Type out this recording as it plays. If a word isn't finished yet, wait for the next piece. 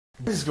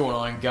What is going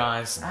on,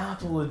 guys?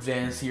 Apple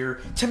Advanced here.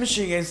 Time to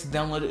show you guys to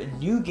download a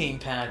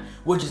Newgamepad,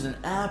 which is an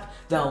app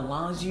that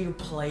allows you to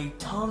play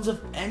tons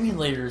of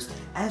emulators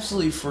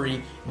absolutely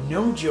free,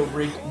 no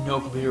jailbreak,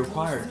 no computer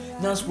required.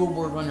 Now this will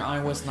work on your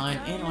iOS 9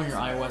 and on your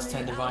iOS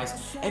 10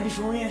 device. And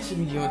before we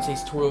actually begin with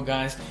today's tutorial,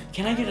 guys,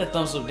 can I get a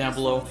thumbs up down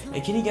below,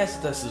 and can you guys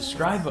hit that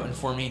subscribe button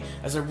for me,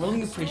 as I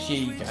really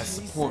appreciate you guys'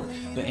 support.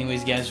 But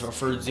anyways, guys, without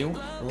further ado,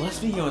 let's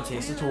begin with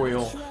today's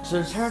tutorial.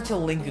 So turn to the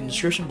link in the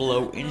description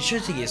below, and it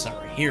should take you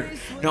right here.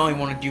 Now all you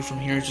want to do from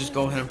here is just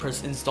go ahead and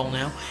press install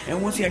now,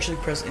 and once you actually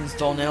press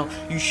install now,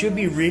 you should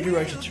be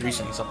redirected to your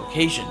settings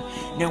application.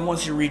 Now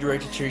once you're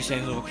redirected to your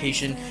settings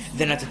application,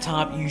 then at the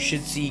top you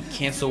should see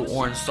cancel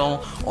or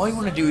install. All you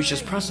want to do is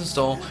just press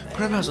install,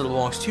 put a password that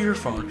belongs to your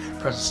phone,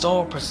 press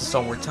install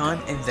one more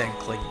time, and then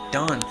click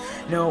done.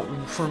 Now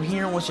from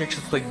here, once you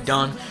actually click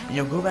done, and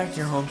you'll go back to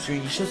your home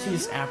screen, you should see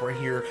this app right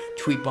here,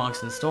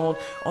 Tweetbox installed.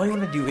 All you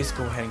want to do is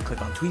go ahead and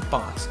click on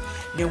Tweetbox.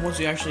 Now once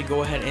you actually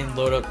go ahead and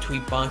load up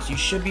Tweetbox, you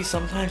should be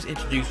sometimes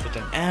introduced with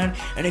an ad,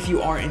 and if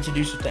you are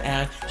introduced with the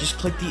ad, just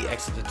click the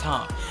X at the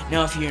top.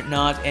 Now if you're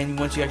not, and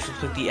once you actually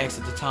click the X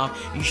at the top,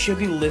 you should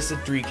be listed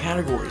 3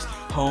 categories: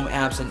 home,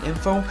 apps, and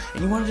info,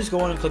 and you want to just go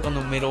on and click on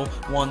the middle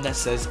one that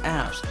says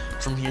apps.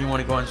 From here you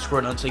want to go and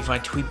scroll down until you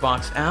find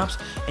Tweetbox apps,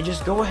 and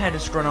just go ahead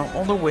and scroll down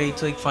all the way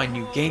till you find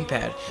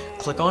Newgamepad.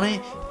 Click on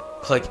it,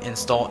 click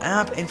install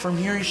app, and from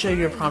here you should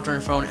get a prompt on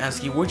your phone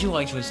asking you, would you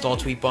like to install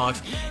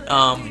Tweetbox,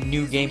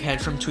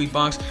 Newgamepad from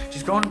Tweetbox.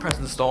 Just go on and press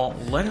install,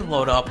 let it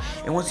load up,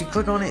 and once you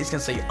click on it, it's going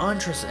to say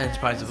untrusted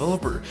enterprise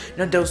developer.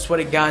 Now don't sweat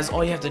it, guys.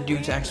 All you have to do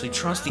to actually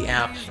trust the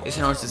app is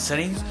head on to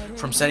settings.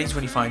 From settings,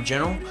 when you find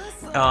general,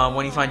 you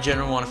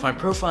want to find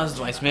profiles,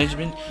 device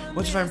management.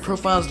 Once you find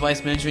profiles,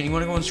 device management, you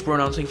want to go and scroll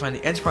down until you find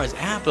the enterprise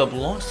app that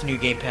belongs to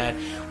Newgamepad,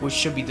 which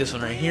should be this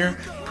one right here.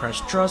 Press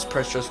trust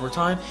one more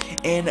time,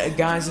 and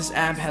guys, this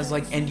app has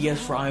like NDS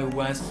for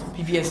iOS,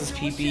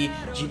 PPSSPP,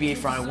 GBA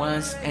for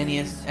iOS,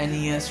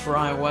 NES for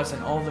iOS,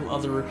 and all of them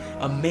other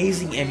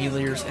amazing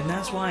emulators, and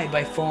that's why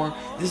by far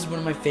this is one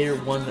of my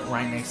favorite ones,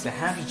 right next to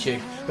Happy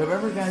Chick. But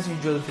remember, guys, if you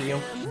enjoyed the video,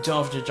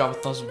 don't forget to drop a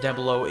thumbs up down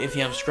below. If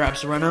you have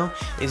subscribed right now,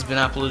 it's been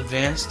Apple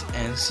Advanced,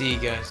 and see you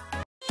guys.